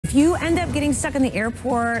if you end up getting stuck in the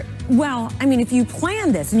airport, well, I mean, if you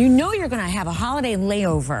plan this and you know you're going to have a holiday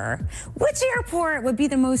layover, which airport would be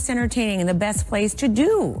the most entertaining and the best place to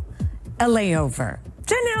do a layover?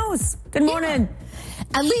 Jen knows. Good morning.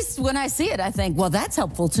 Yeah. At least when I see it, I think, well, that's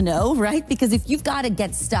helpful to know, right? Because if you've got to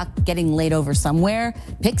get stuck getting laid over somewhere,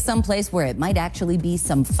 pick some place where it might actually be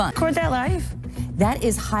some fun. Record that live? That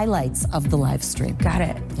is highlights of the live stream. Got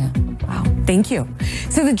it. Yeah. Wow. Thank you.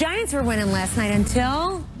 So the Giants were winning last night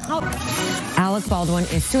until Alec Baldwin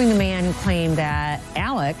is suing the man who claimed that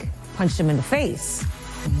Alec punched him in the face.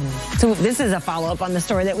 So this is a follow-up on the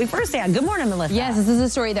story that we first had. Good morning, Melissa. Yes, this is a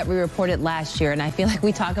story that we reported last year, and I feel like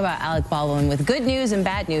we talk about Alec Baldwin with good news and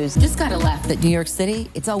bad news. Just gotta laugh that New York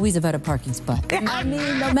City, it's always about a parking spot. I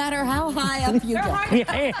mean, no matter how high up you go.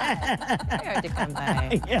 They're hard to come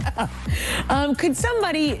by. Yeah. Could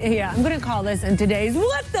somebody, I'm going to call this in today's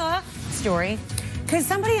What the story. Could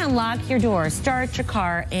somebody unlock your door, start your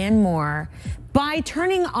car, and more by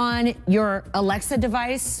turning on your Alexa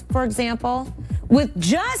device, for example, with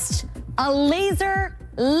just a laser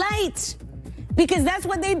light? Because that's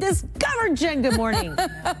what they discovered, Jen. Good morning.